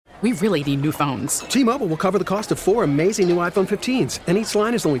We really need new phones. T-Mobile will cover the cost of 4 amazing new iPhone 15s, and each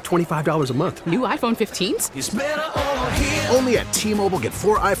line is only $25 a month. New iPhone 15s? It's better over here. Only at T-Mobile, get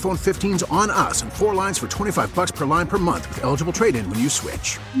 4 iPhone 15s on us and 4 lines for $25 per line per month with eligible trade-in when you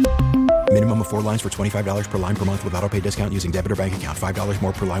switch. Minimum of 4 lines for $25 per line per month with autopay discount using debit or bank account. $5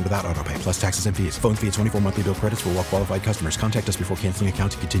 more per line without autopay, plus taxes and fees. Phone fee at 24 monthly bill credits for well-qualified customers. Contact us before canceling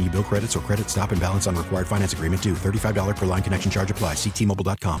account to continue bill credits or credit stop and balance on required finance agreement due. $35 per line connection charge applies. See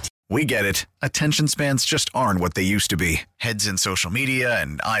T-Mobile.com. We get it. Attention spans just aren't what they used to be. Heads in social media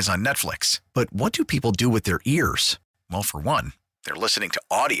and eyes on Netflix. But what do people do with their ears? Well, for one, they're listening to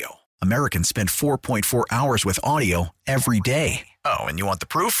audio. Americans spend 4.4 hours with audio every day. Oh, and you want the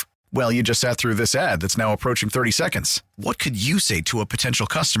proof? Well, you just sat through this ad that's now approaching 30 seconds. What could you say to a potential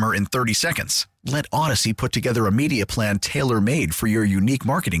customer in 30 seconds? Let Odyssey put together a media plan tailor-made for your unique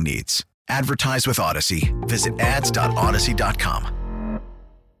marketing needs. Advertise with Odyssey. Visit ads.odyssey.com.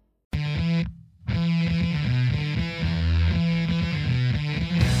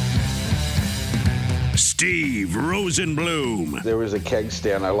 Steve Rosenbloom. There was a keg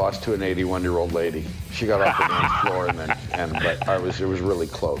stand I lost to an 81-year-old lady. She got off the dance floor but it was really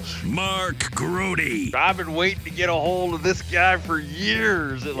close. Mark Grody. I've been waiting to get a hold of this guy for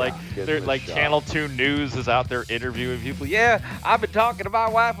years. Channel 2 News is out there interviewing people. Yeah, I've been talking to my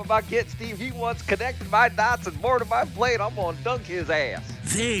wife about getting Steve. He wants connected my dots and more to my plate. I'm going to dunk his ass.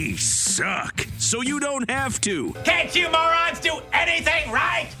 They suck, so you don't have to. Can't you morons do anything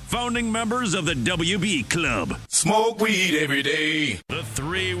right? Founding members of the WB Club. Smoke weed every day. The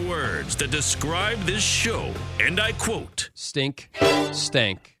 3 words that describe this show, and I quote: stink,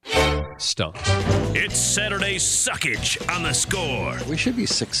 stank, stunk. It's Saturday Suckage on The Score. We should be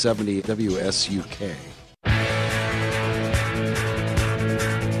 670 WSUK.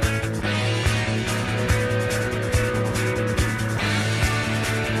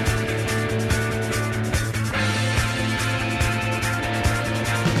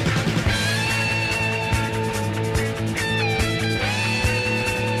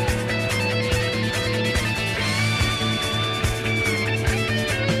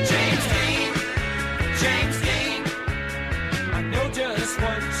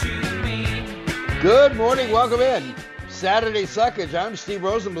 Good morning, welcome in. Saturday Suckage. I'm Steve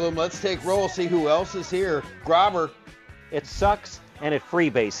Rosenbloom. Let's take roll, see who else is here. Grobber. It sucks and it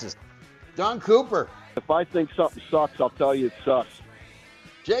freebases. Don Cooper. If I think something sucks, I'll tell you it sucks.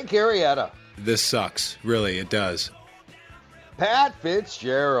 Jake Arrieta. This sucks. Really, it does. Pat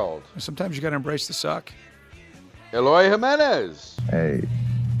Fitzgerald. Sometimes you got to embrace the suck. Eloy Jimenez. Hey,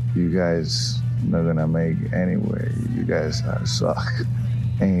 you guys not gonna make anyway. You guys suck.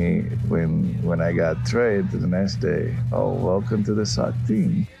 And when I got traded the next day, oh, welcome to the suck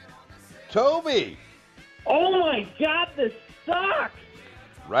team. Toby. Oh my God, this sucks.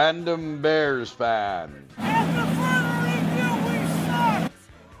 Random Bears fan. After further review, we suck.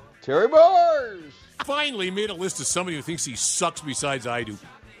 Terry Bars. Finally made a list of somebody who thinks he sucks besides I do.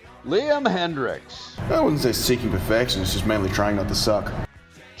 Liam Hendricks. I wouldn't say seeking perfection, it's just mainly trying not to suck.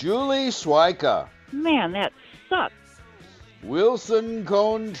 Julie Swyka. Man, that sucks. Wilson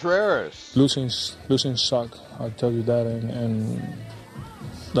Contreras. Losing suck, I'll tell you that, and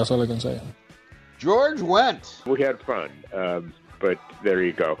that's all I can say. George Wendt. We had fun, but there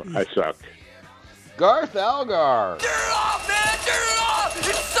you go. I sucked. Garth Algar. Turn it off, man! Turn it off!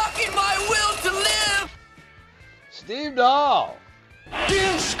 It's sucking my will to live! Steve Dahl.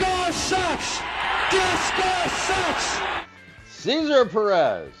 Disco sucks! Disco sucks! Cesar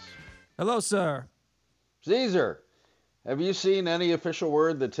Perez. Hello, sir. Cesar. Have you seen any official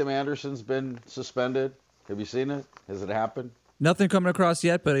word that Tim Anderson's been suspended? Have you seen it? Has it happened? Nothing coming across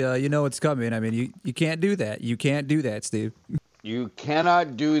yet, but you know it's coming. I mean, you can't do that. You can't do that, Steve. You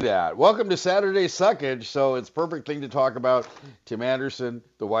cannot do that. Welcome to Saturday Suckage, so it's a perfect thing to talk about. Tim Anderson,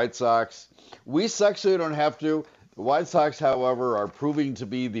 the White Sox. We suck so you don't have to. The White Sox, however, are proving to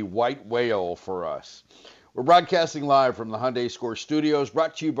be the white whale for us. We're broadcasting live from the Hyundai Score Studios,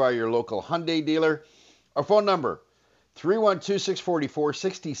 brought to you by your local Hyundai dealer. Our phone number,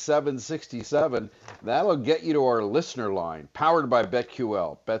 312-644-6767. That'll get you to our listener line, powered by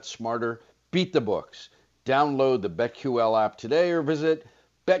BetQL. Bet smarter, beat the books. Download the BetQL app today or visit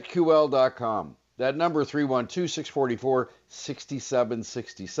betql.com. That number,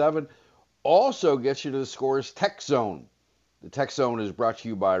 312-644-6767, also gets you to the Scores Tech Zone. The Tech Zone is brought to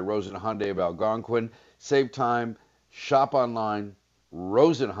you by Rosen Hyundai of Algonquin. Save time, shop online,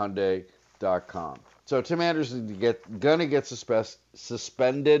 rosenhyundai.com. So Tim Anderson gonna get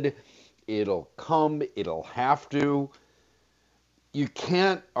suspended. It'll come. It'll have to. You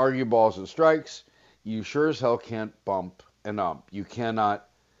can't argue balls and strikes. You sure as hell can't bump and ump. You cannot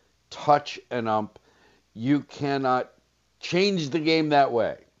touch an ump. You cannot change the game that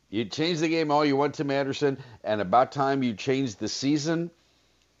way. You change the game all you want, Tim Anderson, and about time you change the season,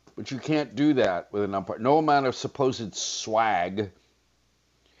 but you can't do that with an umpire. No amount of supposed swag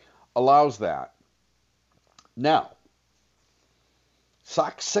allows that. Now,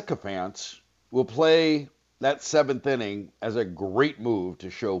 Sox sycophants will play that seventh inning as a great move to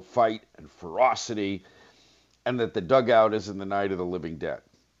show fight and ferocity, and that the dugout is in the night of the living dead,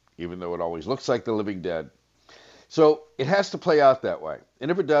 even though it always looks like the living dead. So it has to play out that way.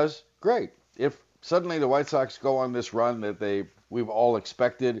 And if it does, great. If suddenly the White Sox go on this run that we've all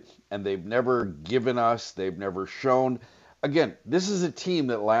expected, and they've never given us, they've never shown. Again, this is a team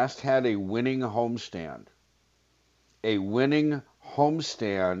that last had a winning homestand. A winning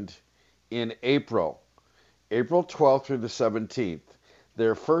homestand in April 12th through the 17th.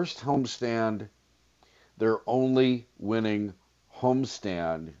 Their first homestand, their only winning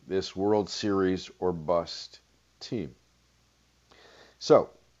homestand, this World Series or bust team. So,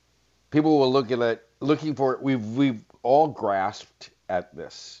 people will look at it, looking for it. We've all grasped at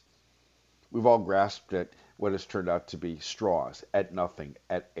this. We've all grasped at what has turned out to be straws, at nothing,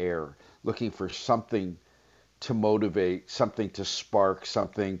 at air, looking for something to motivate, something to spark,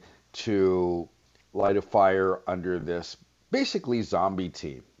 something to light a fire under this basically zombie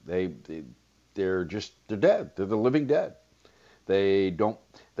team. They're dead. They're the living dead. They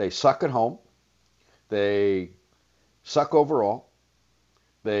suck at home. They suck overall.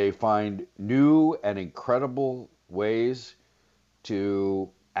 They find new and incredible ways to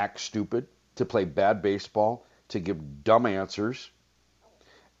act stupid, to play bad baseball, to give dumb answers.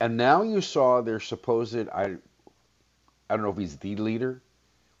 And now you saw their supposed, I don't know if he's the leader,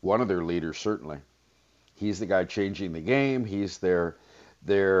 one of their leaders certainly. He's the guy changing the game. He's their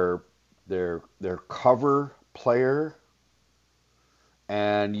cover player.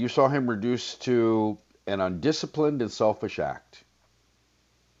 And you saw him reduced to an undisciplined and selfish act.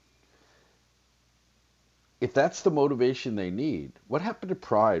 If that's the motivation they need, what happened to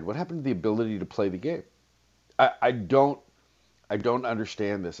pride? What happened to the ability to play the game? I don't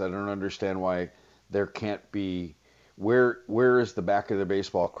understand this. I don't understand why there can't be. Where is the back of the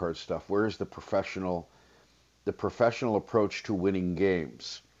baseball card stuff? Where is the professional approach to winning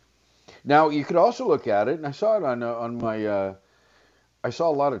games? Now you could also look at it, and I saw it on my. I saw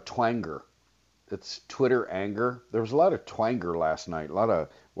a lot of twanger. It's Twitter anger. There was a lot of twanger last night. A lot of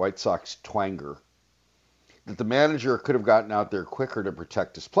White Sox twanger. That the manager could have gotten out there quicker to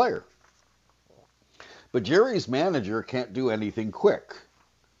protect his player. But Jerry's manager can't do anything quick.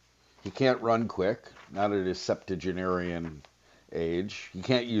 He can't run quick, not at his septuagenarian age. He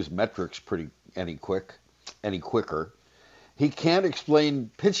can't use metrics any quicker. He can't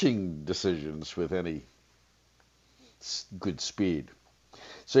explain pitching decisions with any good speed.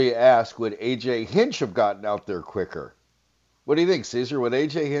 So you ask, would A.J. Hinch have gotten out there quicker? What do you think, Caesar? Would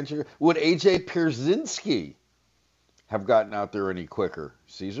A.J. Hinch, would A.J. Pierzynski have gotten out there any quicker?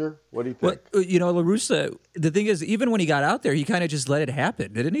 Caesar, what do you think? Well, La Russa, the thing is, even when he got out there, he kind of just let it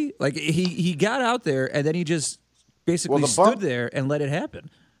happen, didn't he? Like, he got out there, and then he just basically stood there and let it happen.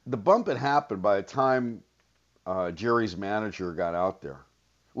 The bump had happened by the time Jerry's manager got out there.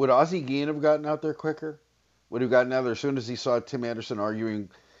 Would Ozzie Guillen have gotten out there quicker? Would have gotten out there as soon as he saw Tim Anderson arguing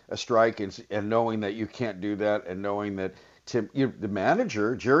a strike and knowing that you can't do that, and knowing that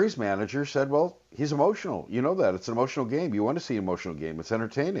Jerry's manager said, well, he's emotional. You know that. It's an emotional game. You want to see an emotional game. It's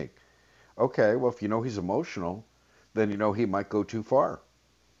entertaining. Okay, well, if you know he's emotional, then you know he might go too far.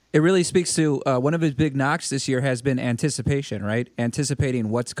 It really speaks to one of his big knocks this year has been anticipation, right? Anticipating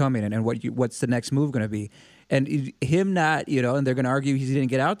what's coming and what's the next move going to be. And him not, and they're going to argue he didn't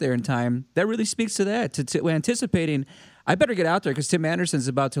get out there in time. That really speaks to that, to anticipating, I better get out there because Tim Anderson's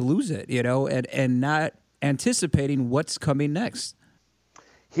about to lose it, and not anticipating what's coming next.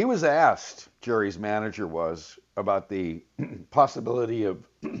 He was asked, Jerry's manager was, about the possibility of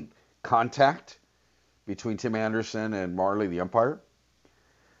contact between Tim Anderson and Marley, the umpire.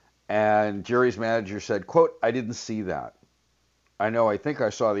 And Jerry's manager said, quote, I didn't see that. I think I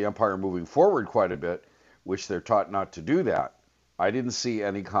saw the umpire moving forward quite a bit, which they're taught not to do that. I didn't see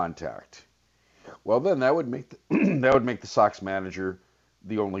any contact. Well, then that would make the Sox manager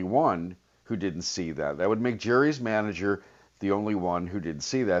the only one who didn't see that. That would make Jerry's manager the only one who didn't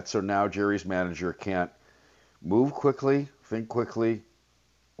see that. So now Jerry's manager can't move quickly, think quickly,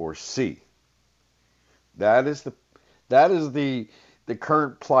 or see. That is the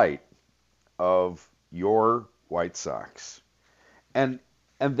current plight of your White Sox. And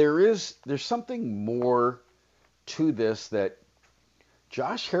there's something more to this that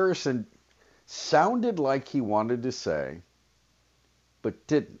Josh Harrison sounded like he wanted to say, but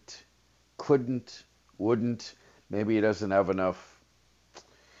didn't. couldn't, wouldn't, maybe he doesn't have enough.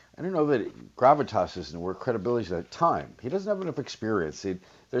 I don't know that gravitas isn't where credibility is at time. He doesn't have enough experience.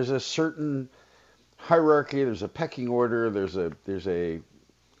 There's a certain hierarchy, there's a pecking order, there's a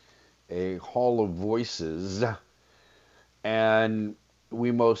hall of voices, and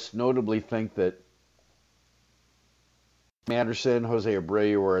we most notably think that Anderson, Jose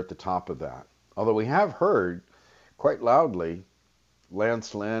Abreu are at the top of that. Although we have heard quite loudly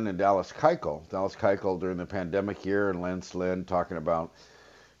Lance Lynn and Dallas Keuchel. Dallas Keuchel during the pandemic year and Lance Lynn talking about,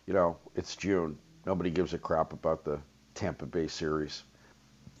 it's June. Nobody gives a crap about the Tampa Bay series.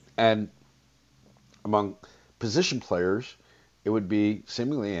 And among position players, it would be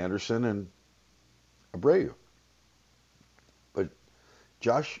seemingly Anderson and Abreu. But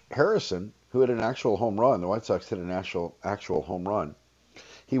Josh Harrison, who had an actual home run, the White Sox hit an actual home run.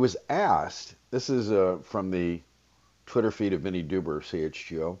 He was asked, this is from the Twitter feed of Vinny Duber,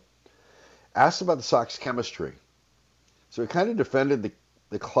 CHGO, asked about the Sox chemistry. So he kind of defended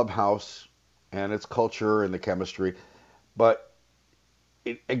the clubhouse and its culture and the chemistry, but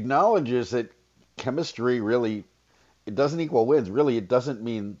it acknowledges that chemistry really, it doesn't equal wins. Really, it doesn't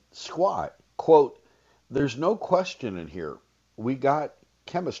mean squat. Quote, there's no question in here. We got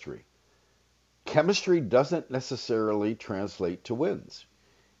chemistry. Chemistry doesn't necessarily translate to wins.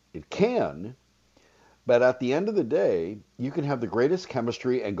 It can, but at the end of the day, you can have the greatest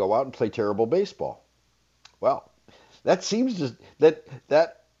chemistry and go out and play terrible baseball. Well, that seems to,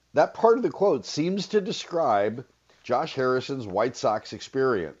 that part of the quote seems to describe Josh Harrison's White Sox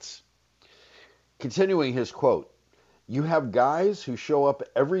experience. Continuing his quote, you have guys who show up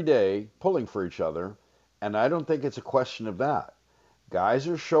every day pulling for each other, and I don't think it's a question of that. Guys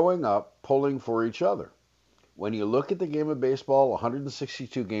are showing up pulling for each other. When you look at the game of baseball,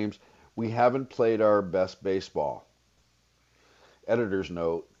 162 games, we haven't played our best baseball. Editor's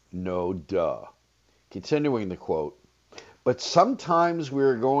note, no duh. Continuing the quote, but sometimes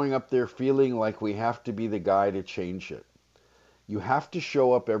we're going up there feeling like we have to be the guy to change it. You have to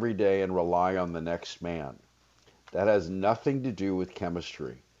show up every day and rely on the next man. That has nothing to do with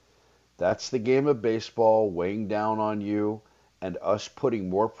chemistry. That's the game of baseball weighing down on you and us putting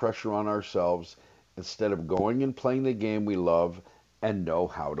more pressure on ourselves instead of going and playing the game we love and know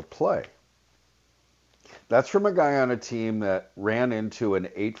how to play. That's from a guy on a team that ran into an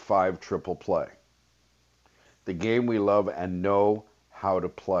 8-5 triple play. The game we love and know how to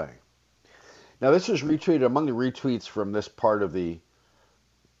play. Now this was retweeted among the retweets from this part of the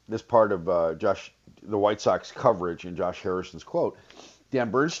White Sox coverage in Josh Harrison's quote.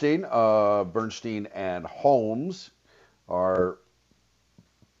 Dan Bernstein and Holmes are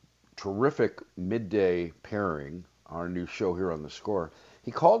terrific midday pairing on our new show here on The Score.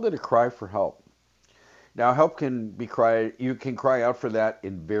 He called it a cry for help. Now, help you can cry out for that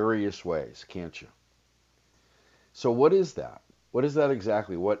in various ways, can't you? So what is that? What is that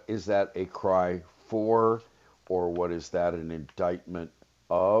exactly? What is that a cry for, or what is that an indictment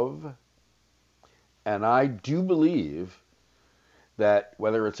of? And I do believe that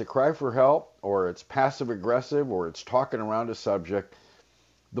whether it's a cry for help, or it's passive-aggressive, or it's talking around a subject,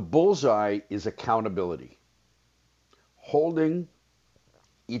 the bullseye is accountability. Holding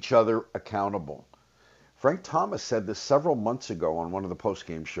each other accountable. Frank Thomas said this several months ago on one of the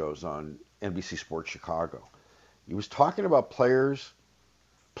post-game shows on NBC Sports Chicago. He was talking about players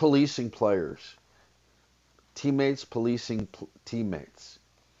policing players, teammates policing teammates.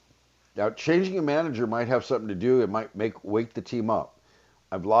 Now, changing a manager might have something to do. It might wake the team up.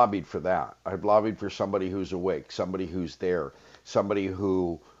 I've lobbied for that. I've lobbied for somebody who's awake, somebody who's there, somebody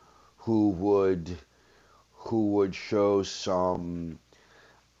who would show some,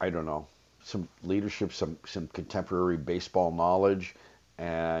 I don't know, some leadership, some contemporary baseball knowledge,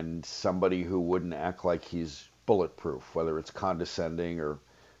 and somebody who wouldn't act like he's bulletproof, whether it's condescending or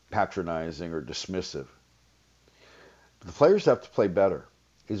patronizing or dismissive. The players have to play better.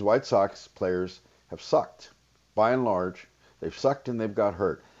 These White Sox players have sucked. By and large, they've sucked and they've got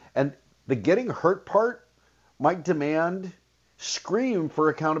hurt. And the getting hurt part might scream for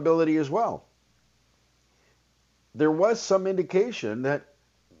accountability as well. There was some indication that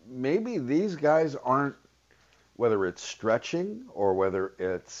maybe these guys aren't, whether it's stretching or whether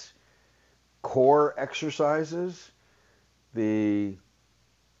it's core exercises, the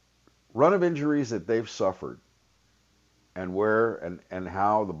run of injuries that they've suffered and where and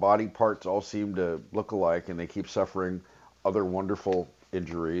how the body parts all seem to look alike, and they keep suffering other wonderful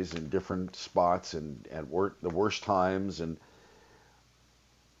injuries in different spots and at the worst times, and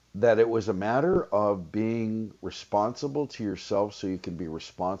that it was a matter of being responsible to yourself so you can be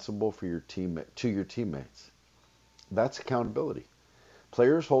responsible for your teammate, to your teammates. That's accountability.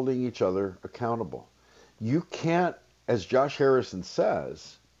 Players holding each other accountable. You can't, as Josh Harrison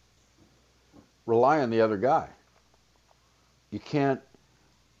says, rely on the other guy. You can't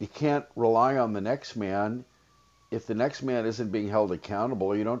rely on the next man. If the next man isn't being held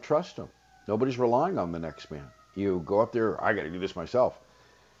accountable, you don't trust him. Nobody's relying on the next man. You go up there, I got to do this myself.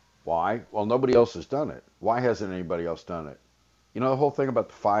 Why? Well, nobody else has done it. Why hasn't anybody else done it? You know the whole thing about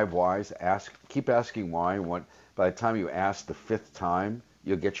the 5 whys? Keep asking why. By the time you ask the 5th time,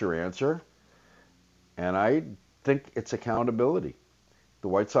 you'll get your answer. And I think it's accountability. The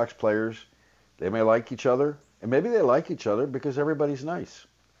White Sox players, they may like each other, and maybe they like each other because everybody's nice.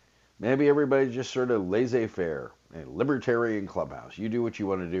 Maybe everybody's just sort of laissez-faire, a libertarian clubhouse. You do what you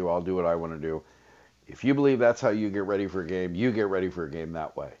want to do, I'll do what I want to do. If you believe that's how you get ready for a game, you get ready for a game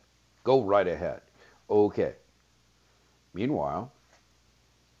that way. Go right ahead. Okay. Meanwhile,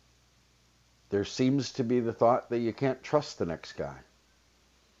 there seems to be the thought that you can't trust the next guy.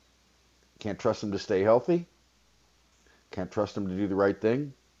 Can't trust him to stay healthy. Can't trust him to do the right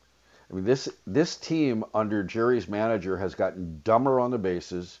thing. I mean, this team under Jerry's manager has gotten dumber on the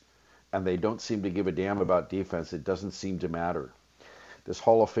bases, and they don't seem to give a damn about defense. It doesn't seem to matter. This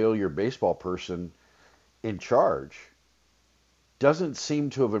Hall of Failure baseball person in charge doesn't seem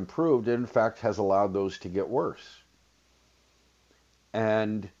to have improved, and in fact has allowed those to get worse.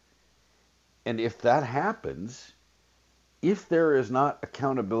 And if that happens, if there is not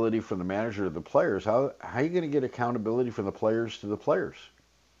accountability from the manager to the players, how are you going to get accountability from the players to the players?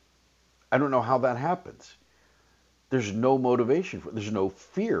 I don't know how that happens. There's no motivation. There's no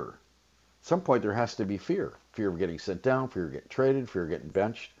fear. At some point there has to be fear. Fear of getting sent down, fear of getting traded, fear of getting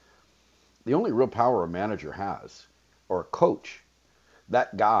benched. The only real power a manager has, or a coach,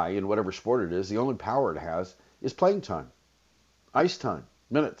 that guy in whatever sport it is, the only power it has is playing time, ice time,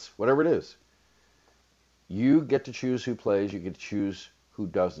 minutes, whatever it is. You get to choose who plays, you get to choose who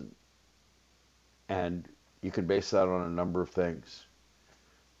doesn't. And you can base that on a number of things.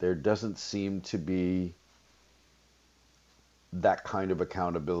 There doesn't seem to be that kind of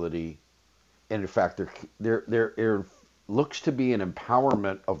accountability. And in fact, there looks to be an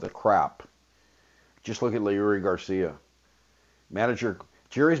empowerment of the crap. Just look at Leury Garcia.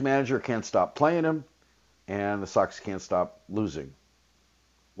 Jerry's manager can't stop playing him, and the Sox can't stop losing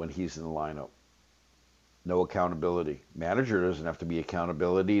when he's in the lineup. No accountability. Manager doesn't have to be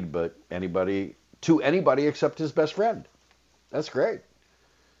accountability, but anybody except his best friend. That's great.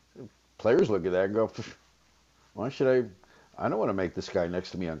 Players look at that and go, why should I don't want to make this guy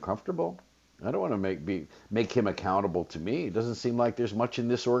next to me uncomfortable. I don't want to make him accountable to me. It doesn't seem like there's much in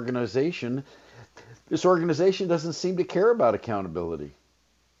this organization. This organization doesn't seem to care about accountability.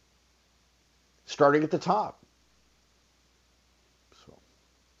 Starting at the top. So,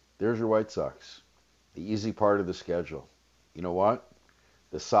 there's your White Sox. The easy part of the schedule. You know what?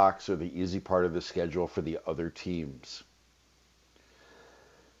 The Sox are the easy part of the schedule for the other teams.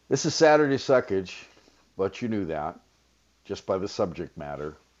 This is Saturday Suckage, but you knew that just by the subject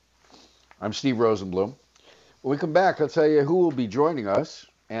matter. I'm Steve Rosenblum. When we come back, I'll tell you who will be joining us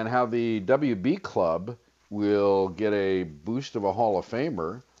and how the WB Club will get a boost of a Hall of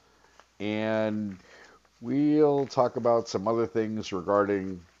Famer. And we'll talk about some other things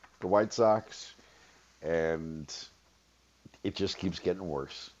regarding the White Sox. And it just keeps getting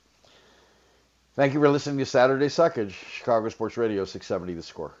worse. Thank you for listening to Saturday Suckage, Chicago Sports Radio 670 The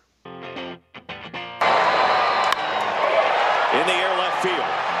Score. In the air left field.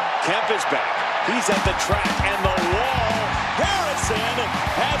 Kemp is back. He's at the track and the wall. Harrison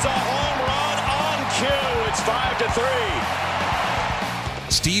has a home run on cue. It's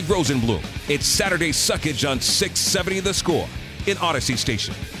 5-3. Steve Rosenblum. It's Saturday Suckage on 670 The Score in Odyssey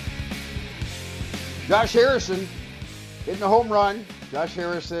Station. Josh Harrison hitting a home run. Josh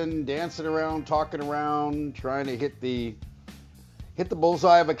Harrison dancing around, talking around, trying to hit the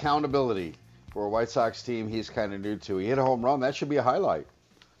bullseye of accountability for a White Sox team he's kind of new to. He hit a home run. That should be a highlight.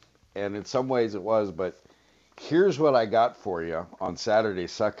 And in some ways it was, but here's what I got for you on Saturday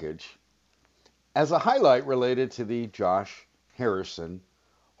Suckage as a highlight related to the Josh Harrison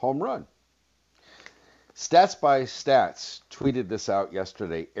home run. Stats by Stats tweeted this out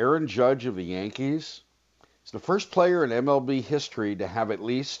yesterday. Aaron Judge of the Yankees is the first player in MLB history to have at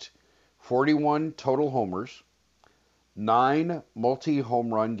least 41 total homers, 9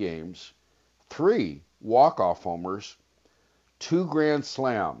 multi-home run games, 3 walk-off homers, 2 grand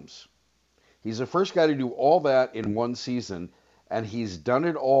slams. He's the first guy to do all that in one season, and he's done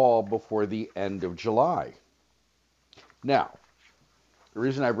it all before the end of July. Now, the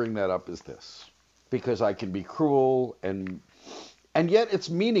reason I bring that up is this, because I can be cruel, and yet it's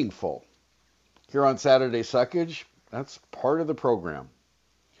meaningful. Here on Saturday Suckage, that's part of the program.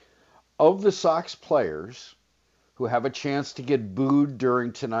 of the Sox players who have a chance to get booed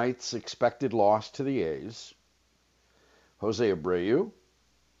during tonight's expected loss to the A's, Jose Abreu,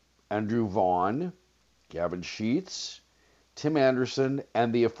 Andrew Vaughn, Gavin Sheets, Tim Anderson,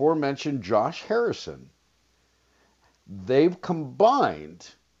 and the aforementioned Josh Harrison, they've combined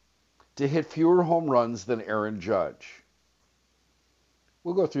to hit fewer home runs than Aaron Judge.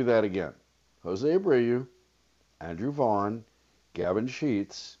 We'll go through that again. Jose Abreu, Andrew Vaughn, Gavin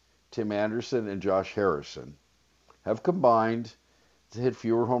Sheets, Tim Anderson, and Josh Harrison have combined to hit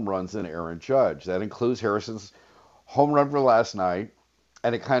fewer home runs than Aaron Judge. That includes Harrison's home run for last night,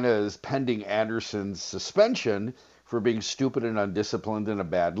 and it kind of is pending Anderson's suspension for being stupid and undisciplined and a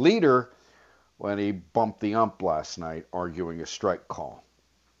bad leader when he bumped the ump last night arguing a strike call.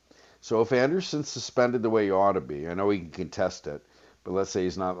 So if Anderson's suspended the way he ought to be, I know he can contest it, but let's say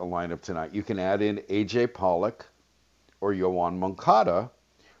he's not in the lineup tonight, you can add in A.J. Pollock or Yoan Moncada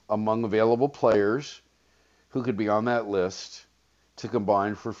among available players who could be on that list to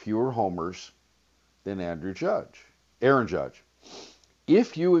combine for fewer homers than Aaron Judge.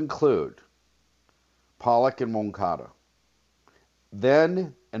 If you include Pollock and Moncada,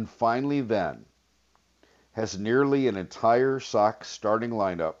 then and finally then has nearly an entire Sox starting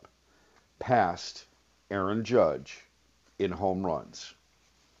lineup passed Aaron Judge in home runs.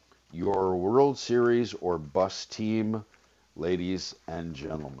 Your World Series or bust team, ladies and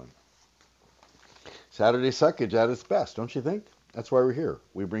gentlemen. Saturday Suckage at its best, don't you think? That's why we're here.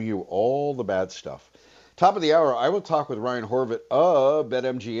 We bring you all the bad stuff. Top of the hour, I will talk with Ryan Horvat of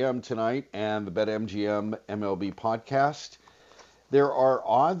BetMGM tonight and the BetMGM MLB podcast. There are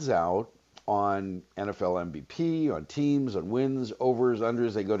odds out on NFL MVP, on teams, on wins, overs,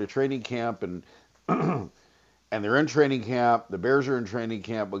 unders. They go to training camp and and they're in training camp. The Bears are in training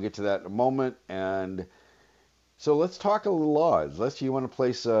camp. We'll get to that in a moment. And so let's talk a little odds. Unless you want to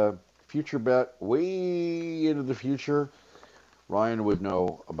place a future bet way into the future, Ryan would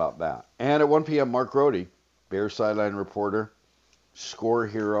know about that. And at 1 p.m., Mark Grody, Bears sideline reporter, score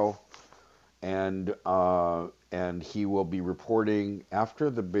hero, and he will be reporting after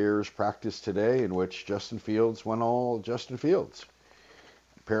the Bears practice today, in which Justin Fields went all Justin Fields.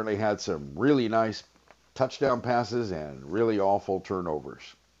 Apparently had some really nice touchdown passes and really awful turnovers.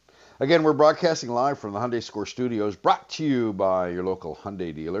 Again, we're broadcasting live from the Hyundai Score Studios, brought to you by your local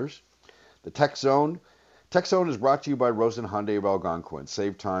Hyundai dealers. The Tech Zone. Tech Zone is brought to you by Rosen Hyundai of Algonquin.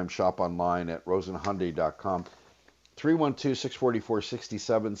 Save time, shop online at rosenhyundai.com.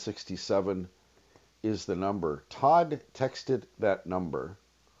 312-644-6767 is the number. Todd texted that number,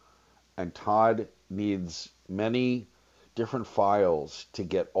 and Todd needs many different files to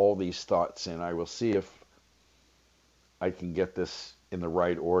get all these thoughts in. I will see if I can get this in the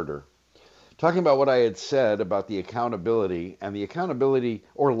right order. Talking about what I had said about the accountability, and the accountability,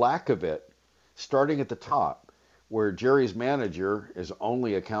 or lack of it, starting at the top, where Jerry's manager is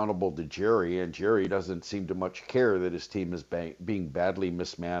only accountable to Jerry, and Jerry doesn't seem to much care that his team is being badly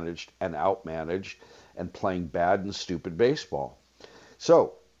mismanaged and outmanaged and playing bad and stupid baseball.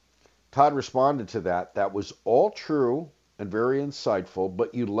 So, Todd responded to that. That was all true and very insightful,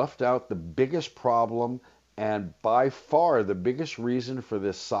 but you left out the biggest problem and by far the biggest reason for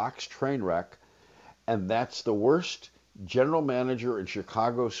this Sox train wreck, and that's the worst general manager in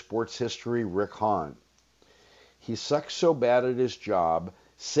Chicago sports history, Rick Hahn. He sucks so bad at his job,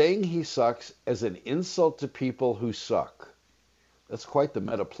 saying he sucks as an insult to people who suck. That's quite the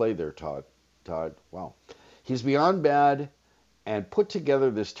meta play there, Todd. Wow. He's beyond bad and put together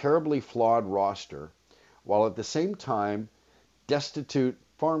this terribly flawed roster, while at the same time destitute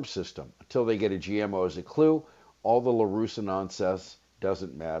farm system. Until they get a GMO as a clue, all the La Russa nonsense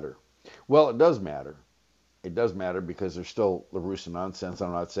doesn't matter. Well, it does matter. It does matter because there's still La Russa nonsense.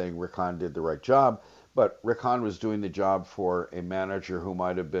 I'm not saying Rick Hahn did the right job, but Rick Hahn was doing the job for a manager who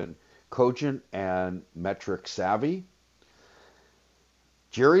might have been cogent and metric savvy.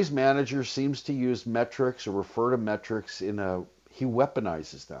 Jerry's manager seems to use metrics or refer to metrics he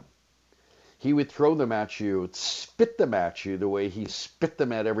weaponizes them. He would throw them at you, spit them at you the way he spit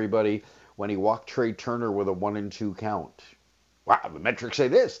them at everybody when he walked Trey Turner with a 1-2 count. Wow, the metrics say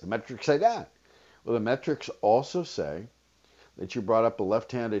this, the metrics say that. Well, the metrics also say that you brought up a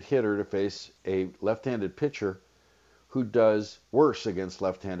left-handed hitter to face a left-handed pitcher who does worse against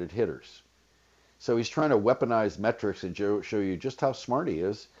left-handed hitters. So he's trying to weaponize metrics and show you just how smart he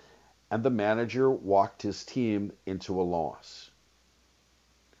is, and the manager walked his team into a loss.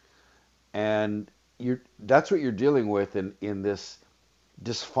 And that's what you're dealing with in this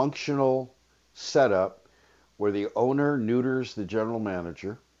dysfunctional setup where the owner neuters the general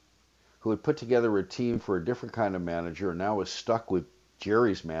manager, who had put together a team for a different kind of manager and now is stuck with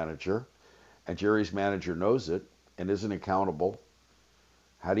Jerry's manager, and Jerry's manager knows it and isn't accountable.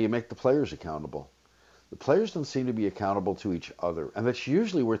 How do you make the players accountable? The players don't seem to be accountable to each other, and that's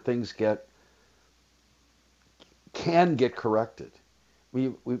usually where things can get corrected.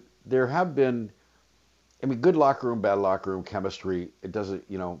 There have been, good locker room, bad locker room chemistry. It doesn't,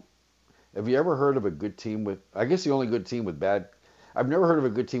 have you ever heard of a good team with, I guess the only good team with bad, I've never heard of a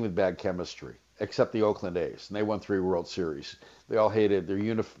good team with bad chemistry, except the Oakland A's, and they won 3 World Series. They all hated, their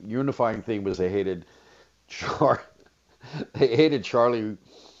unifying thing was they hated Charlie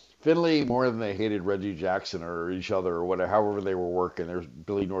Finley more than they hated Reggie Jackson or each other or whatever, however they were working. There's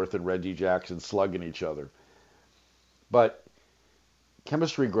Billy North and Reggie Jackson slugging each other. But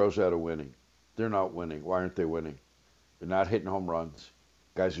chemistry grows out of winning. They're not winning. Why aren't they winning? They're not hitting home runs.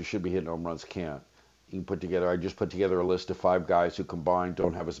 Guys who should be hitting home runs can't. I just put together a list of 5 guys who combined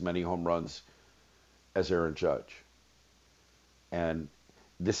don't have as many home runs as Aaron Judge. And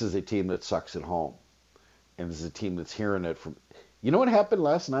this is a team that sucks at home. And this is a team that's hearing it from... You know what happened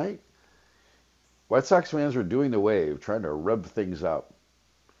last night? White Sox fans were doing the wave, trying to rub things up.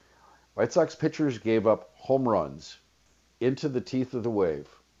 White Sox pitchers gave up home runs into the teeth of the wave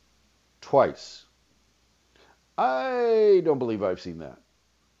twice. I don't believe I've seen that.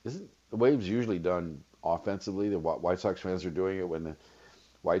 Isn't the wave's usually done offensively? The White Sox fans are doing it when the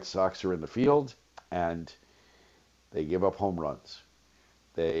White Sox are in the field, and they give up home runs.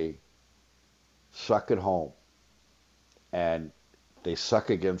 They suck at home, and they suck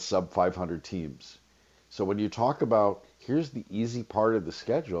against sub-500 teams. So when you talk about, here's the easy part of the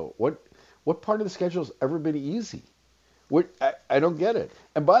schedule, what part of the schedule has ever been easy? I don't get it.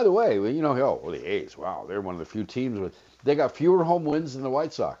 And by the way, the A's, wow, they're one of the few teams they got fewer home wins than the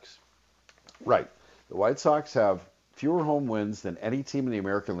White Sox. Right. The White Sox have fewer home wins than any team in the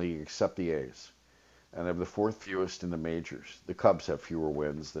American League except the A's. And they have the 4th fewest in the majors. The Cubs have fewer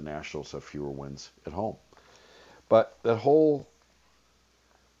wins. The Nationals have fewer wins at home. But that whole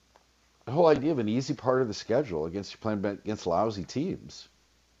idea of an easy part of the schedule against playing against lousy teams.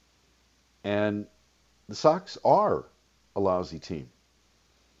 And the Sox are a lousy team.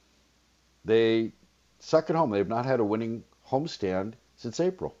 They suck at home. They've not had a winning homestand since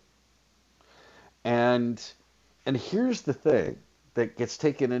April. And here's the thing that gets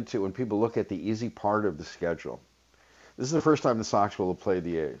taken into when people look at the easy part of the schedule. This is the first time the Sox will have played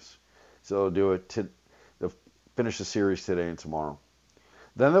the A's. So they'll do it. They'll finish the series today and tomorrow.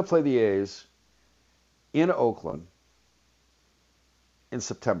 Then they'll play the A's in Oakland in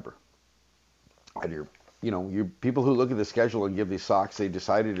September. And you people who look at the schedule and give the Sox a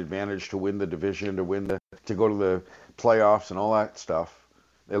decided advantage to win the division, to go to the playoffs and all that stuff,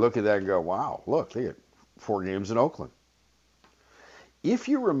 they look at that and go, wow, look, they get 4 games in Oakland. If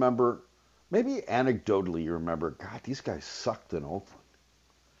you remember, maybe anecdotally you remember, God, these guys sucked in Oakland.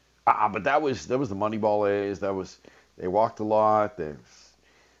 But that was the Moneyball A's. They walked a lot.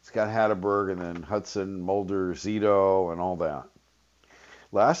 Scott Hatteberg and then Hudson, Mulder, Zito, and all that.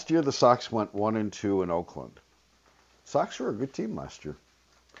 Last year, the Sox went 1-2 in Oakland. Sox were a good team last year.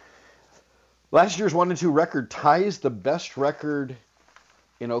 Last year's 1-2 record ties the best record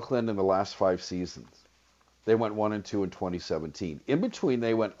in Oakland in the last 5 seasons. They went 1-2 in 2017. In between,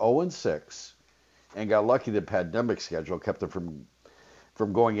 they went 0-6 and got lucky the pandemic schedule kept them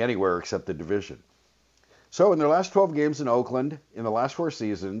from going anywhere except the division. So in their last 12 games in Oakland, in the last 4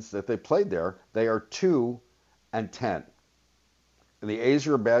 seasons that they played there, they are 2-10. And the A's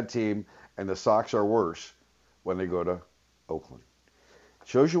are a bad team, and the Sox are worse when they go to Oakland.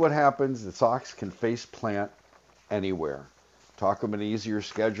 Shows you what happens. The Sox can face plant anywhere. Talk them an easier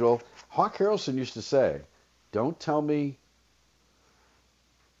schedule. Hawk Harrelson used to say, don't tell me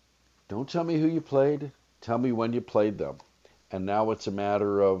who you played. Tell me when you played them. And now it's a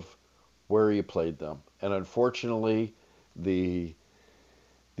matter of where you played them. And unfortunately, the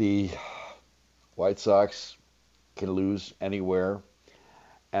White Sox can lose anywhere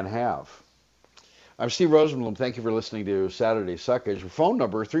and have. I'm Steve Rosenblum. Thank you for listening to Saturday Suckage. Phone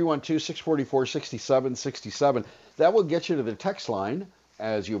number 312-644-6767. That will get you to the text line,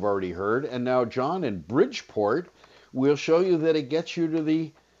 as you've already heard. And now John in Bridgeport will show you that it gets you to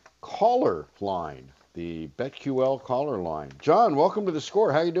the caller line, the BetQL caller line. John, welcome to The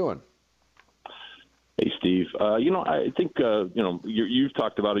Score. How you doing? Hey, Steve. I think, you've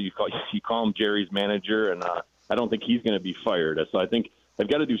talked about it. You call him Jerry's manager, and I don't think he's going to be fired. So I think they've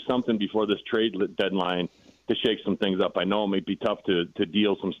got to do something before this trade deadline to shake some things up. I know it may be tough to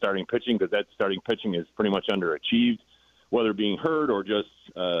deal some starting pitching because that starting pitching is pretty much underachieved, whether being hurt or just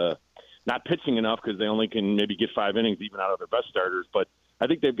not pitching enough because they only can maybe get 5 innings even out of their best starters. But I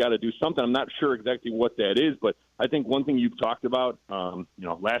think they've got to do something. I'm not sure exactly what that is, but I think one thing you've talked about,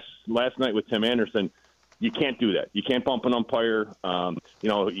 last night with Tim Anderson, you can't do that. You can't bump an umpire.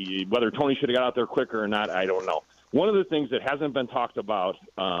 Whether Tony should have got out there quicker or not, I don't know. One of the things that hasn't been talked about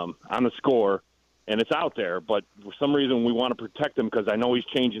on the score, and it's out there, but for some reason we want to protect him because I know he's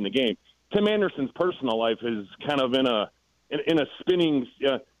changing the game. Tim Anderson's personal life is kind of in a spinning,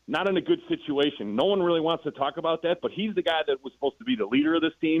 not in a good situation. No one really wants to talk about that, but he's the guy that was supposed to be the leader of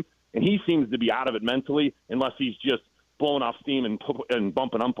this team, and he seems to be out of it mentally unless he's just blowing off steam and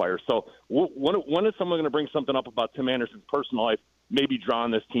bumping umpires. So when is someone going to bring something up about Tim Anderson's personal life, maybe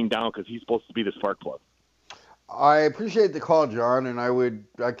drawing this team down because he's supposed to be the spark plug? I appreciate the call, John, and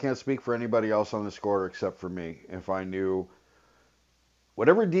I can't speak for anybody else on the score except for me. If I knew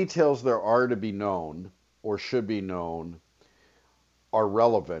whatever details there are to be known or should be known are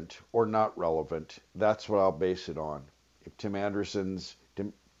relevant or not relevant, that's what I'll base it on. If Tim Anderson's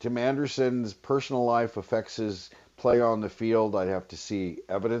personal life affects his play on the field, I'd have to see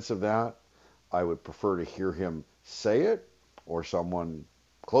evidence of that. I would prefer to hear him say it or someone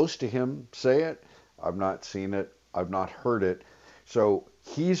close to him say it. I've not seen it. I've not heard it. So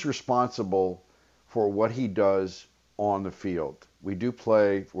he's responsible for what he does on the field. We do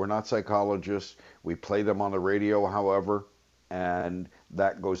play. We're not psychologists. We play them on the radio, however, and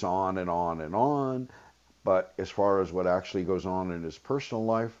that goes on and on and on. But as far as what actually goes on in his personal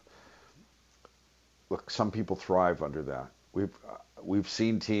life, look, some people thrive under that. We've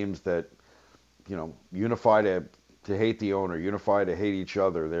seen teams that, unify to hate the owner, unify to hate each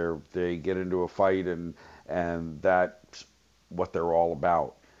other. They get into a fight, and that's what they're all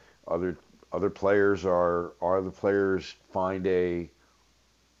about. Other players find a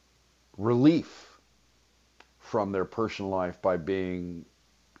relief from their personal life by being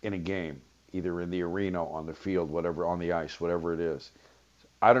in a game, either in the arena, on the field, whatever, on the ice, whatever it is.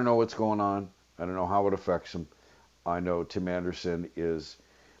 I don't know what's going on. I don't know how it affects him. I know Tim Anderson is,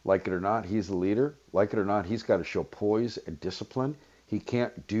 like it or not, he's the leader. Like it or not, he's got to show poise and discipline. He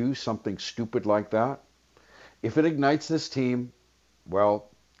can't do something stupid like that. If it ignites this team, well,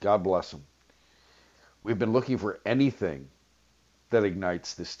 God bless him. We've been looking for anything that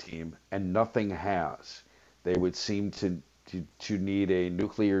ignites this team, and nothing has. They would seem to need a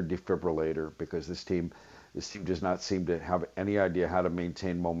nuclear defibrillator because this team does not seem to have any idea how to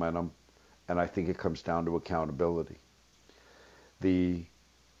maintain momentum, and I think it comes down to accountability. The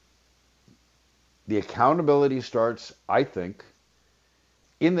accountability starts, I think,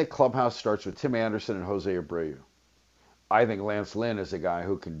 in the clubhouse, starts with Tim Anderson and Jose Abreu. I think Lance Lynn is a guy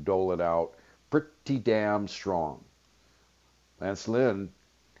who can dole it out pretty damn strong. Lance Lynn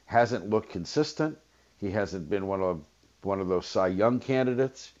hasn't looked consistent. He hasn't been one of those Cy Young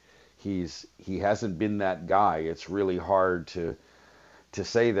candidates. He hasn't been that guy. It's really hard to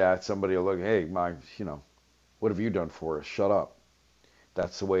say that. Somebody will look, hey, what have you done for us? Shut up.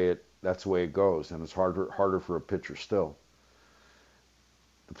 That's the way it goes, and it's harder for a pitcher still.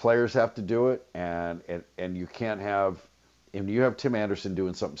 The players have to do it, and you can't have. If you have Tim Anderson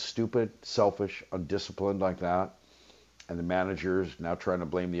doing something stupid, selfish, undisciplined like that, and the manager's now trying to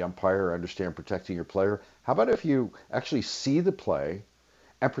blame the umpire, I understand protecting your player. How about if you actually see the play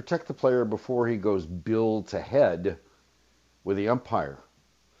and protect the player before he goes bill to head with the umpire?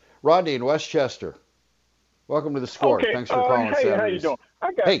 Rodney in Westchester, welcome to the score. Okay, Thanks for calling. Hey, Saturdays.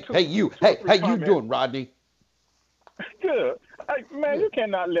 how you doing? How you doing, Rodney? Good. Man, you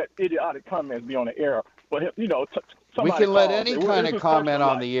cannot let idiotic comments be on the air. But we can let any kind of comment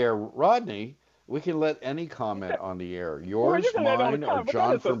on the air, Rodney. We can let any comment on the air. Yours, mine, or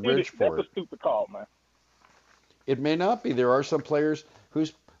John from Bridgeport. That's a stupid call, man. It may not be. There are some players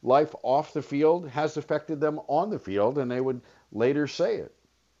whose life off the field has affected them on the field, and they would later say it.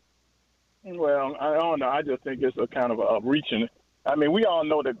 Well, I don't know. I just think it's a kind of a reaching. I mean, we all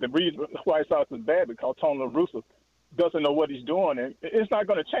know that the reason the White Sox is bad because Tony La Russa doesn't know what he's doing, and it's not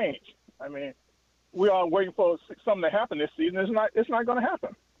going to change. I mean, we are waiting for something to happen this season. It's not going to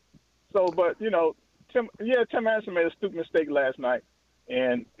happen. So, but Tim Anderson made a stupid mistake last night,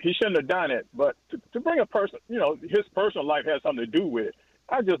 and he shouldn't have done it. But to bring a person, his personal life has something to do with it.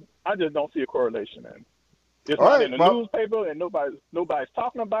 I just don't see a correlation, man. It's not in the newspaper, and nobody's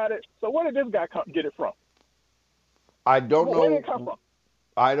talking about it. So where did this guy get it from? I don't know. Where did it come from?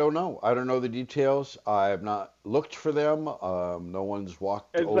 I don't know. I don't know the details. I have not looked for them. No one's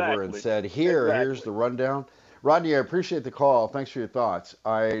walked over and said, here's the rundown. Rodney, I appreciate the call. Thanks for your thoughts.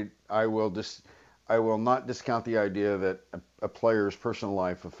 I will not discount the idea that a player's personal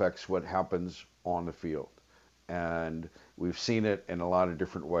life affects what happens on the field. And we've seen it in a lot of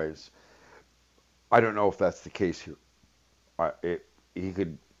different ways. I don't know if that's the case here. He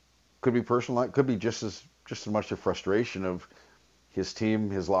could be personal life, could be just just as much the frustration of his team,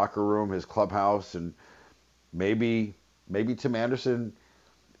 his locker room, his clubhouse, and maybe Tim Anderson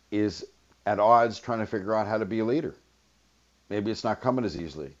is at odds trying to figure out how to be a leader. Maybe it's not coming as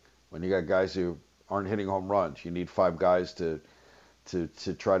easily when you got guys who aren't hitting home runs. You need 5 guys to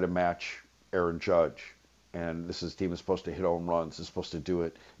try to match Aaron Judge. And this is a team that's supposed to hit home runs. It's supposed to do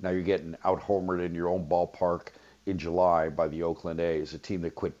it. Now you're getting out-homered in your own ballpark in July by the Oakland A's, a team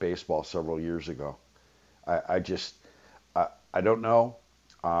that quit baseball several years ago. I don't know.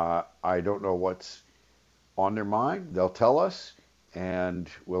 I don't know what's on their mind. They'll tell us, and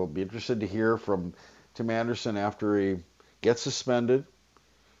we'll be interested to hear from Tim Anderson after he gets suspended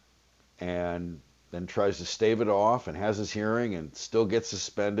and then tries to stave it off and has his hearing and still gets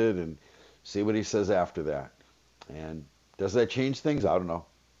suspended, and see what he says after that. And does that change things? I don't know.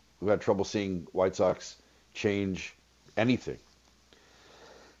 We've had trouble seeing White Sox change anything.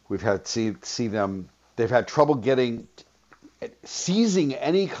 We've had see them. They've had trouble seizing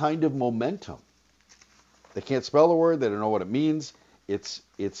any kind of momentum. They can't spell the word. They don't know what it means. It's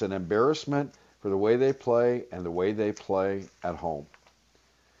an embarrassment for the way they play and the way they play at home.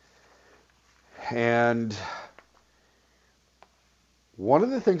 And one of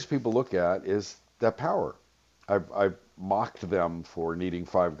the things people look at is that power. I've mocked them for needing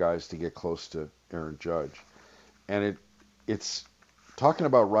 5 guys to get close to Aaron Judge. And it's talking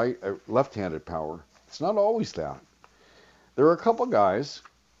about left-handed power. It's not always that. There are a couple guys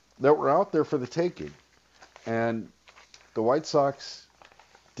that were out there for the taking, and the White Sox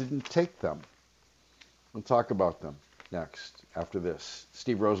didn't take them. We'll talk about them next, after this.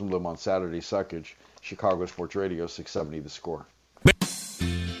 Steve Rosenbloom on Saturday Suckage, Chicago Sports Radio, 670 The Score.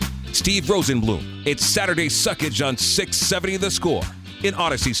 Steve Rosenbloom. It's Saturday Suckage on 670 The Score in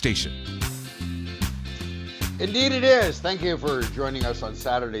Odyssey Station. Indeed it is. Thank you for joining us on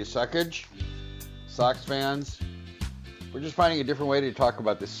Saturday Suckage. Sox fans, we're just finding a different way to talk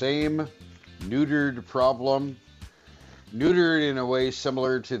about the same neutered problem. Neutered in a way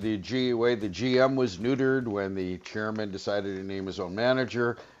similar to the way the GM was neutered when the chairman decided to name his own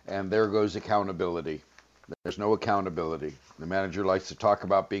manager, and there goes accountability. There's no accountability. The manager likes to talk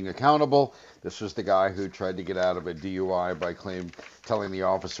about being accountable. This was the guy who tried to get out of a DUI by telling the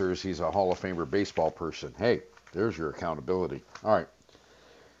officers he's a Hall of Famer baseball person. Hey, there's your accountability. All right.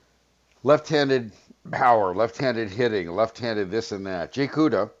 Left-handed power, left-handed hitting, left-handed this and that. Jay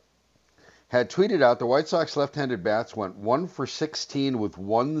Kuda had tweeted out the White Sox left-handed bats went 1 for 16 with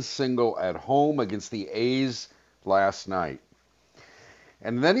 1 single at home against the A's last night.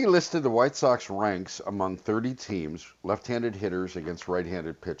 And then he listed the White Sox ranks among 30 teams, left-handed hitters against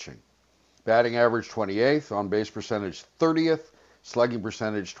right-handed pitching. Batting average 28th, on-base percentage 30th, slugging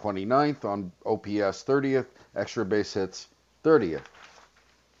percentage 29th, on OPS 30th, extra base hits 30th.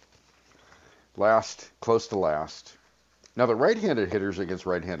 Close to last. Now the right-handed hitters against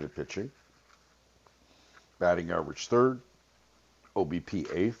right-handed pitching, batting average 3rd, OBP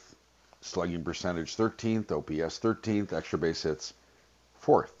 8th, slugging percentage 13th, OPS 13th, extra base hits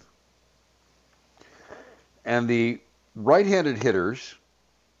 4th. And the right-handed hitters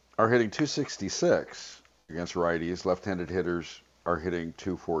are hitting 266 against righties. Left-handed hitters are hitting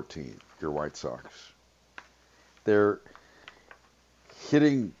 214, your White Sox. They're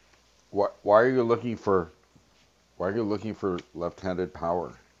hitting. Why are you looking for left-handed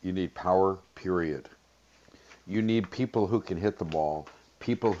power? You need power, period. You need people who can hit the ball,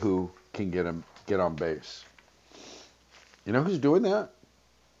 people who can get on base. You know who's doing that?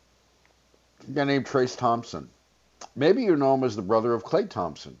 A guy named Trace Thompson. Maybe you know him as the brother of Klay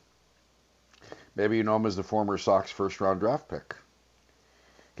Thompson. Maybe you know him as the former Sox first-round draft pick.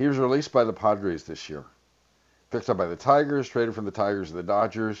 He was released by the Padres this year. Picked up by the Tigers, traded from the Tigers to the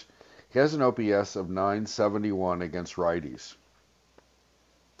Dodgers. He has an OPS of 971 against righties.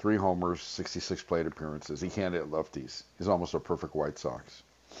 3 homers, 66 plate appearances. He can't hit lefties. He's almost a perfect White Sox.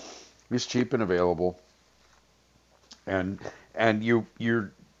 He's cheap and available. And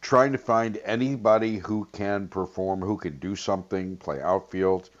you're trying to find anybody who can perform, who can do something, play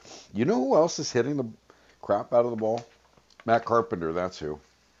outfield. You know who else is hitting the crap out of the ball? Matt Carpenter, that's who.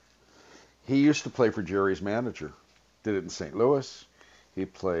 He used to play for Jerry's manager. Did it in St. Louis. He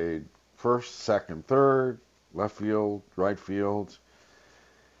played first, second, third, left field, right field.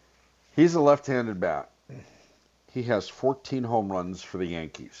 He's a left-handed bat. He has 14 home runs for the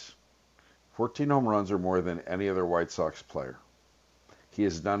Yankees. 14 home runs are more than any other White Sox player. He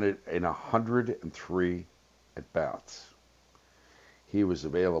has done it in 103 at-bats. He was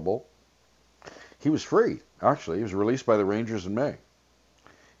available. He was free, actually. He was released by the Rangers in May.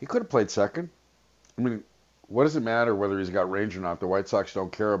 He could have played second. I mean, what does it matter whether he's got range or not? The White Sox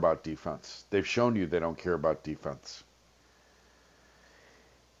don't care about defense. They've shown you they don't care about defense.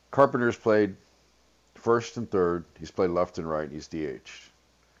 Carpenter's played first and third. He's played left and right. He's DH'd.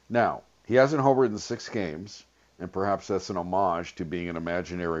 Now, he hasn't homered in 6 games, and perhaps that's an homage to being an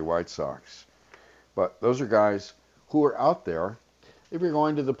imaginary White Sox. But those are guys who are out there. If you're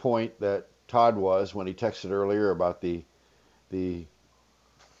going to the point that Todd was when he texted earlier about the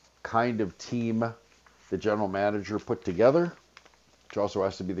kind of team the general manager put together, which also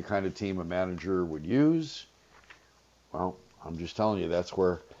has to be the kind of team a manager would use, well, I'm just telling you, that's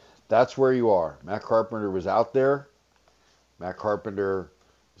where you are. Matt Carpenter was out there. Matt Carpenter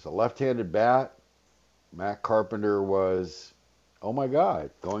was a left-handed bat. Matt Carpenter was, oh my God,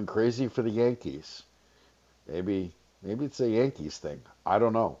 going crazy for the Yankees. Maybe it's a Yankees thing. I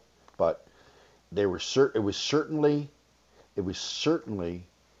don't know, but it was certainly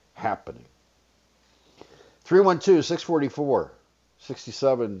happening.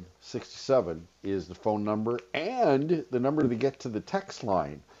 312-644-6767 is the phone number and the number to get to the text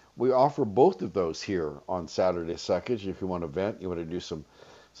line. We offer both of those here on Saturday Suckage. If you want to vent, you want to do some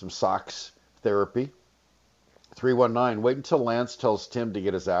Sox therapy. 319, wait until Lance tells Tim to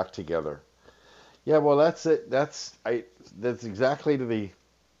get his act together. Yeah, well, that's it. That's exactly to the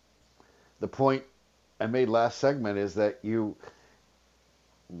point I made last segment, is that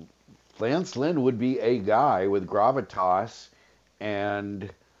Lance Lynn would be a guy with gravitas and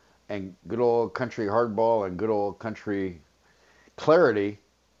good old country hardball and good old country clarity,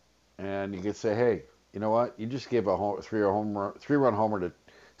 and you could say, hey, you know what? You just gave a three-run homer to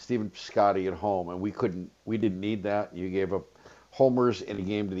Stephen Piscotty at home, and we didn't need that. You gave up homers in a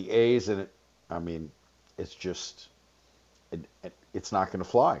game to the A's, and it's not going to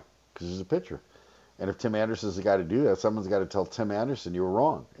fly because he's a pitcher. And if Tim Anderson's the guy to do that, someone's got to tell Tim Anderson you were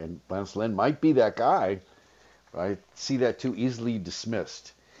wrong. And Lance Lynn might be that guy. I see that too easily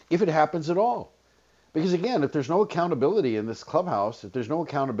dismissed, if it happens at all. Because again, if there's no accountability in this clubhouse, if there's no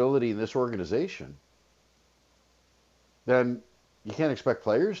accountability in this organization, then you can't expect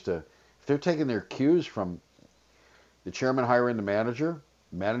players to, if they're taking their cues from the chairman hiring the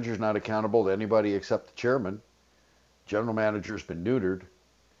manager's not accountable to anybody except the chairman. General manager's been neutered.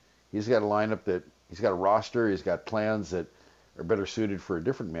 He's got a lineup he's got a roster, he's got plans that are better suited for a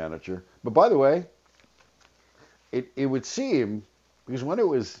different manager. But by the way, it would seem, because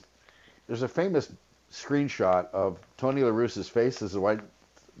there's a famous screenshot of Tony La Russa's face as the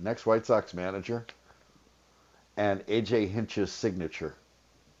next White Sox manager and A.J. Hinch's signature,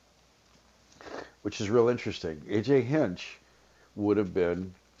 which is real interesting. A.J. Hinch would have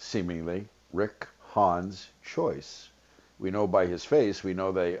been, seemingly, Rick Hahn's choice. We know by his face, we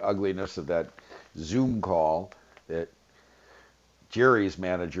know the ugliness of that Zoom call, that Jerry's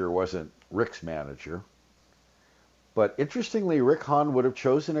manager wasn't Rick's manager. But interestingly, Rick Hahn would have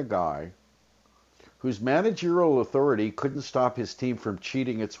chosen a guy whose managerial authority couldn't stop his team from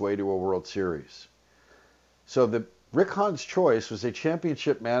cheating its way to a World Series. So Rick Hahn's choice was a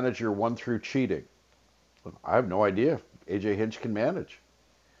championship manager won through cheating. I have no idea if A.J. Hinch can manage.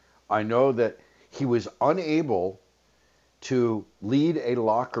 I know that he was unable to lead a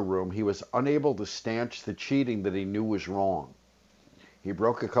locker room. He was unable to stanch the cheating that he knew was wrong. He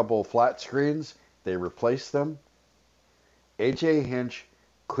broke a couple of flat screens. They replaced them. A.J. Hinch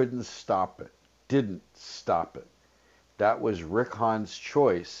couldn't stop it. Didn't stop it. That was Rick Hahn's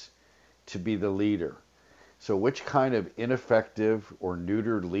choice to be the leader. So which kind of ineffective or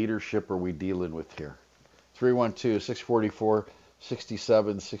neutered leadership are we dealing with here?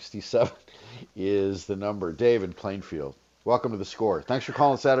 312-644-6767 is the number. Dave in Plainfield, welcome to The Score. Thanks for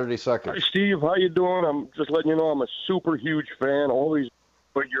calling Saturday Suckers. Hi, Steve. How you doing? I'm just letting you know I'm a super huge fan. Always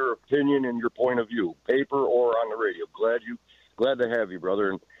put your opinion and your point of view, paper or on the radio. Glad to have you, brother.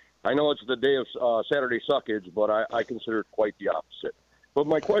 And I know it's the day of Saturday Suckage, but I consider it quite the opposite. But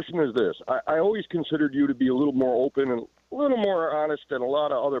my question is this. I always considered you to be a little more open and a little more honest than a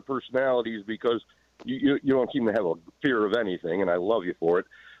lot of other personalities because you don't seem to have a fear of anything, and I love you for it.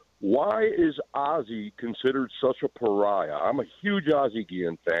 Why is Ozzie considered such a pariah? I'm a huge Ozzie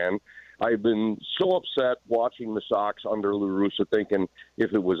Guillen fan. I've been so upset watching the Sox under La Russa, thinking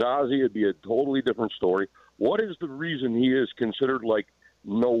if it was Ozzie, it'd be a totally different story. What is the reason he is considered like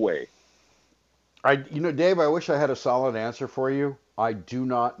no way? Dave, I wish I had a solid answer for you. I do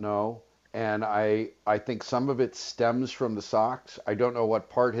not know, and I think some of it stems from the Sox. I don't know what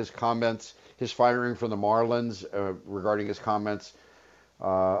part his firing from the Marlins regarding his comments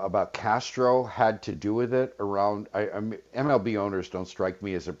about Castro had to do with it. MLB owners don't strike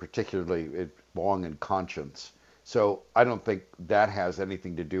me as a particularly long in conscience, so I don't think that has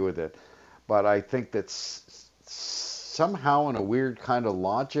anything to do with it. But I think that's somehow in a weird kind of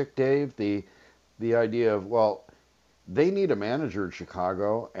logic, Dave, the idea of, well, they need a manager in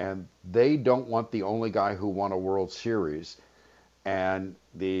Chicago, and they don't want the only guy who won a World Series and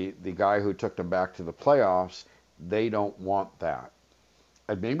the guy who took them back to the playoffs. They don't want that.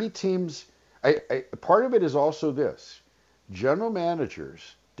 And maybe teams, part of it is also this. General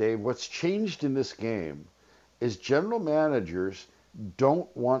managers, Dave, what's changed in this game is general managers don't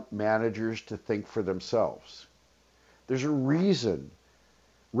want managers to think for themselves. There's a reason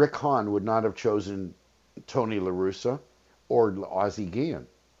Rick Hahn would not have chosen Tony La Russa or Ozzie Guillen.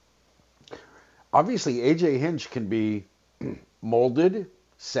 Obviously, A.J. Hinch can be molded,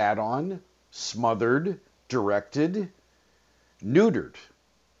 sat on, smothered, directed, neutered.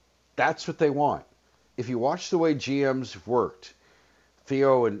 That's what they want. If you watch the way GMs worked,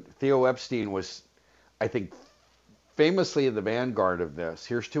 Theo Epstein was, I think, famously in the vanguard of this.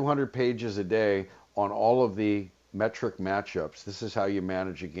 Here's 200 pages a day on all of the metric matchups. This is how you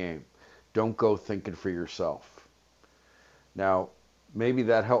manage a game. Don't go thinking for yourself. Now, maybe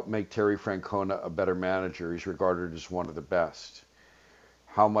that helped make Terry Francona a better manager. He's regarded as one of the best.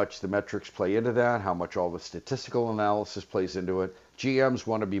 How much the metrics play into that, how much all the statistical analysis plays into it. GMs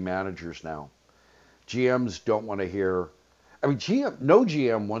want to be managers now. GMs don't want to hear, no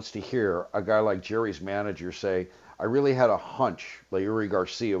GM wants to hear a guy like Jerry's manager say, I really had a hunch Leury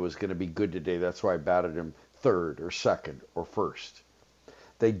Garcia was going to be good today. That's why I batted him third or second or first.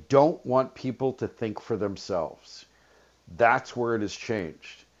 They don't want people to think for themselves. That's where it has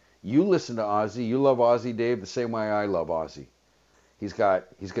changed. You listen to Ozzie. You love Ozzie, Dave, the same way I love Ozzie. He's going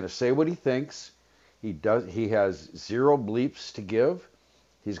to say what he thinks. He has zero bleeps to give.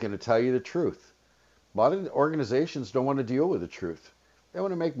 He's going to tell you the truth. A lot of organizations don't want to deal with the truth. They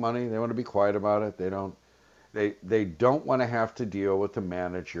want to make money. They want to be quiet about it. They don't want to have to deal with a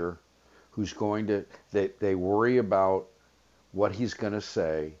manager who's going to, they worry about what he's going to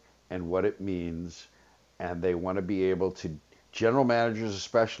say and what it means, and they want to be able to, general managers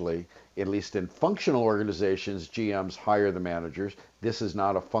especially, at least in functional organizations, GMs hire the managers. This is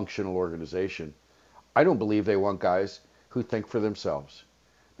not a functional organization. I don't believe they want guys who think for themselves.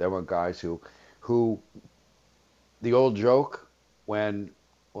 They want guys who the old joke, when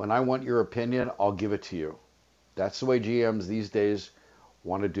I want your opinion, I'll give it to you. That's the way GMs these days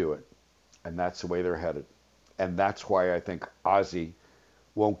want to do it. And that's the way they're headed. And that's why I think Ozzie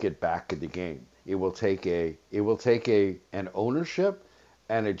won't get back in the game. It will take an ownership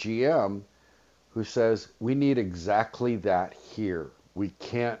and a GM who says, we need exactly that here. We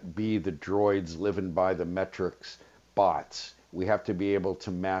can't be the droids living by the metrics bots. We have to be able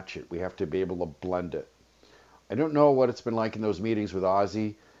to match it. We have to be able to blend it. I don't know what it's been like in those meetings with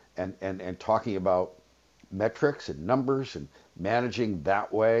Ozzie and talking about metrics and numbers and managing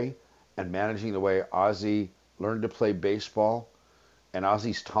that way and managing the way Ozzie learned to play baseball and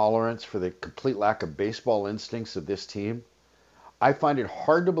Ozzie's tolerance for the complete lack of baseball instincts of this team. I find it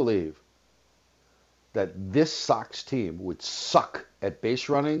hard to believe that this Sox team would suck at base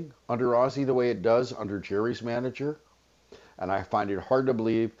running under Ozzie the way it does under Jerry's manager. And I find it hard to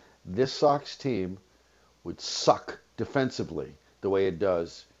believe this Sox team would suck defensively the way it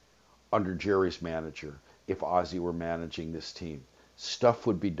does under Jerry's manager if Ozzie were managing this team. Stuff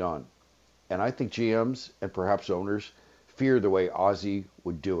would be done. And I think GMs and perhaps owners fear the way Ozzie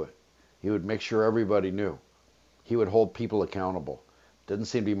would do it. He would make sure everybody knew. He would hold people accountable. Doesn't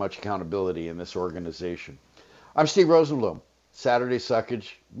seem to be much accountability in this organization. I'm Steve Rosenblum. Saturday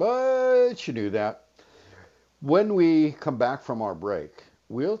Suckage, but you knew that. When we come back from our break,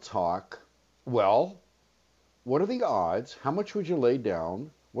 we'll talk, well, what are the odds? How much would you lay down?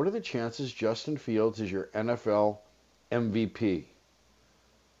 What are the chances Justin Fields is your NFL MVP?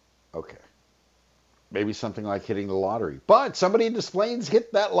 Okay. Maybe something like hitting the lottery. But somebody in Des Plaines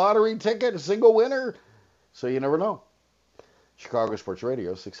hit that lottery ticket, a single winner. So you never know. Chicago Sports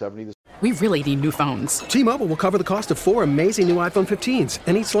Radio, 670. We really need new phones. T-Mobile will cover the cost of 4 amazing new iPhone 15s,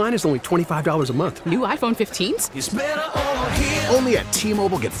 and each line is only $25 a month. New iPhone 15s? It's better over here. Only at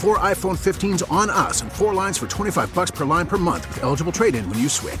T-Mobile, get 4 iPhone 15s on us and 4 lines for $25 per line per month with eligible trade-in when you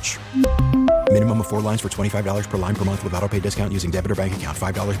switch. Minimum of 4 lines for $25 per line per month with autopay discount using debit or bank account.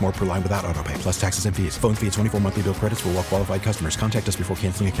 $5 more per line without autopay, plus taxes and fees. Phone fee at 24 monthly bill credits for well-qualified customers. Contact us before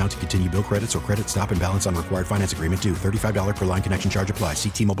canceling account to continue bill credits or credit stop and balance on required finance agreement due. $35 per line connection charge applies. See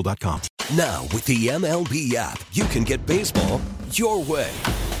T-Mobile.com. Now, with the MLB app, you can get baseball your way.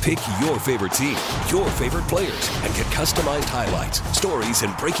 Pick your favorite team, your favorite players, and get customized highlights, stories,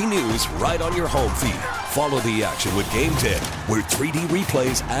 and breaking news right on your home feed. Follow the action with Game Day, where 3D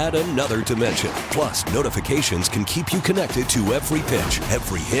replays add another dimension. Plus, notifications can keep you connected to every pitch,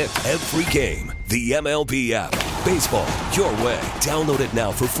 every hit, every game. The MLB app. Baseball, your way. Download it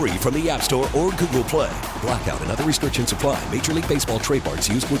now for free from the App Store or Google Play. Blackout and other restrictions apply. Major League Baseball trademarks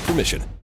used with permission.